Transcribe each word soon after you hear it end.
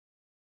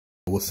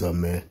What's up,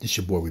 man? This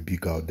your boy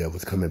Rebuke All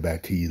Devils coming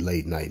back to you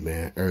late night,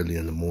 man, early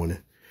in the morning.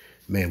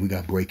 Man, we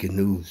got breaking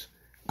news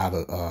out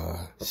of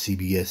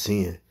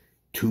CBSN.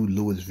 2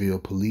 Louisville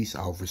police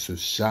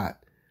officers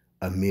shot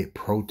amid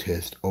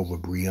protest over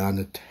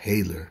Breonna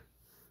Taylor.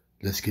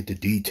 Let's get the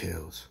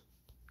details.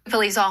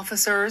 Police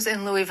officers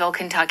in Louisville,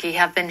 Kentucky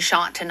have been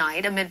shot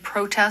tonight amid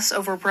protests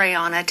over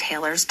Breonna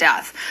Taylor's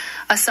death.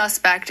 A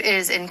suspect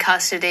is in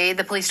custody.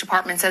 The police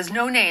department says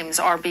no names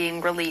are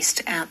being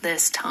released at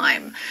this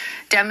time.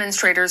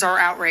 Demonstrators are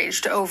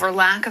outraged over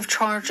lack of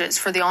charges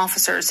for the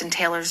officers in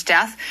Taylor's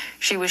death.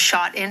 She was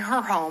shot in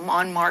her home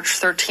on March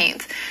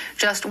 13th.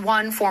 Just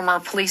one former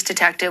police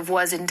detective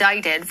was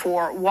indicted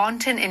for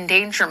wanton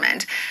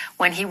endangerment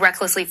when he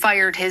recklessly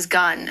fired his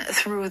gun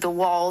through the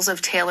walls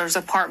of Taylor's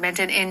apartment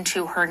and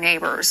into her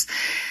neighbors.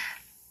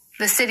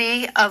 The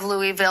city of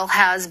Louisville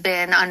has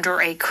been under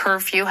a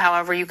curfew.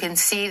 However, you can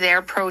see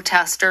there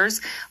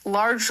protesters,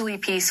 largely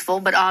peaceful,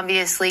 but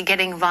obviously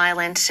getting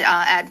violent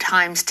at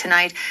times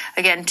tonight.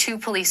 Again, 2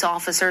 police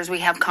officers, we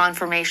have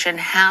confirmation,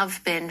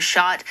 have been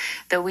shot,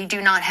 though we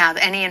do not have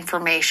any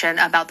information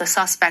about the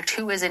suspect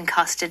who is in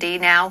custody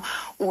now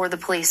or the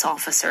police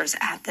officers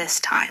at this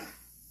time.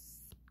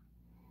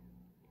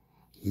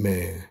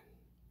 Man,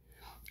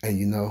 and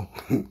you know,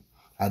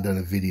 I done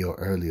a video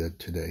earlier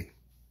today.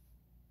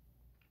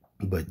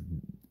 But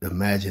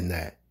imagine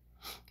that.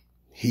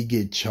 He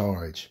get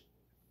charged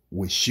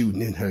with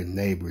shooting in her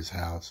neighbor's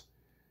house,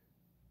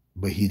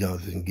 but he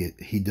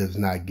does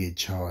not get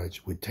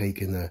charged with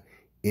taking an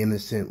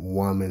innocent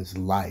woman's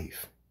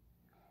life.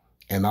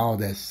 And all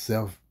that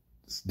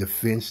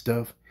self-defense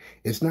stuff,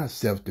 it's not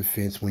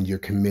self-defense when you're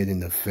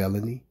committing a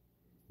felony.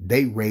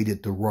 They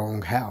raided the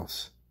wrong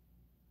house,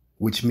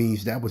 which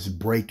means that was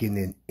breaking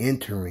and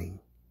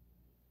entering.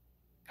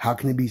 How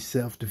can it be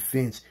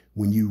self-defense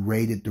when you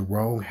raided the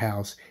wrong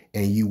house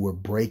and you were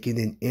breaking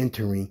and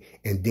entering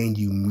and then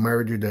you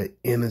murdered an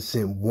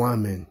innocent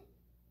woman?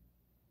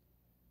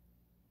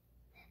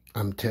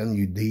 I'm telling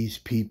you, these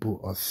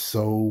people are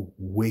so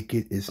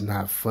wicked, it's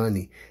not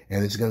funny.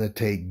 And it's going to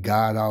take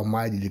God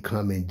Almighty to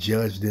come and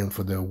judge them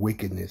for their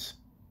wickedness.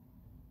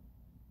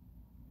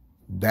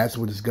 That's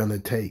what it's going to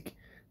take.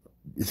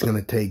 It's going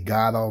to take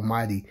God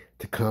Almighty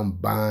to come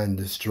bind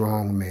the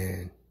strong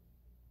man.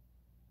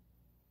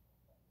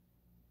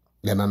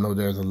 And I know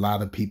there's a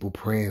lot of people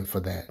praying for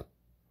that,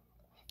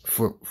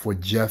 for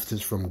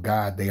justice from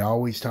God. They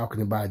always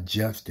talking about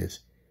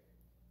justice.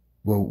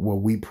 Well,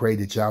 we pray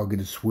that y'all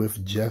get a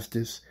swift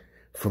justice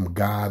from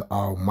God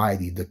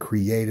Almighty, the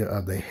creator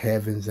of the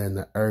heavens and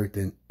the earth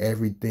and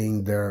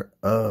everything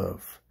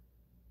thereof.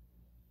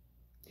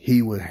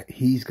 He's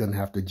going to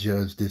have to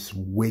judge this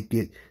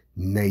wicked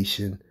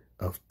nation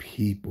of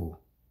people.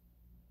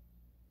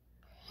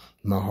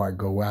 My heart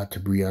go out to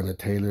Breonna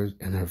Taylor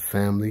and her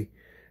family,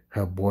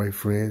 her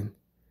boyfriend,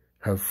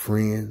 her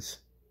friends.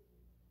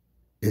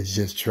 It's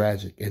just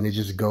tragic. And it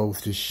just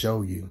goes to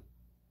show you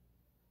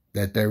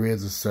that there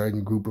is a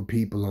certain group of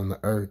people on the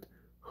earth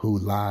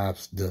whose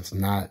lives does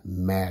not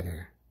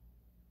matter.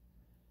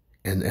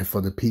 And for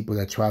the people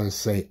that try to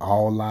say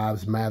all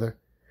lives matter,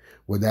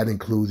 well, that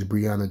includes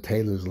Breonna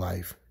Taylor's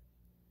life.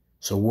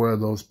 So where are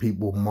those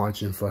people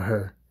marching for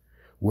her?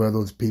 Where are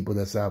those people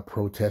that's out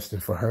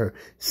protesting for her,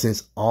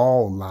 since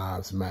all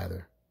lives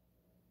matter?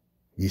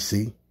 You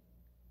see?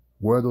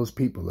 Where are those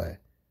people at?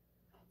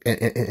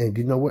 And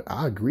you know what?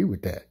 I agree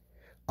with that.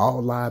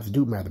 All lives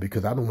do matter,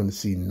 because I don't want to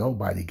see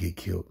nobody get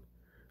killed.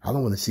 I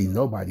don't want to see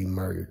nobody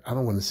murdered. I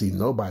don't want to see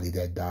nobody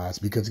that dies,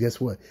 because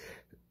guess what?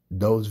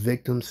 Those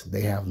victims,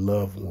 they have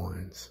loved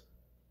ones.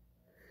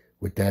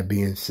 With that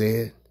being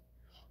said,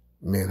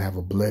 man, have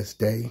a blessed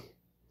day.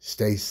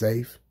 Stay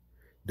safe.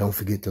 Don't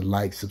forget to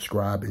like,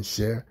 subscribe, and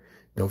share.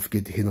 Don't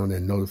forget to hit on that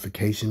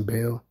notification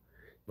bell.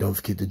 Don't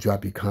forget to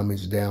drop your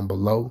comments down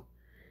below.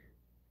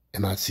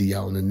 And I'll see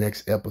y'all in the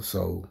next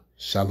episode.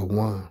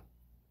 Shalom.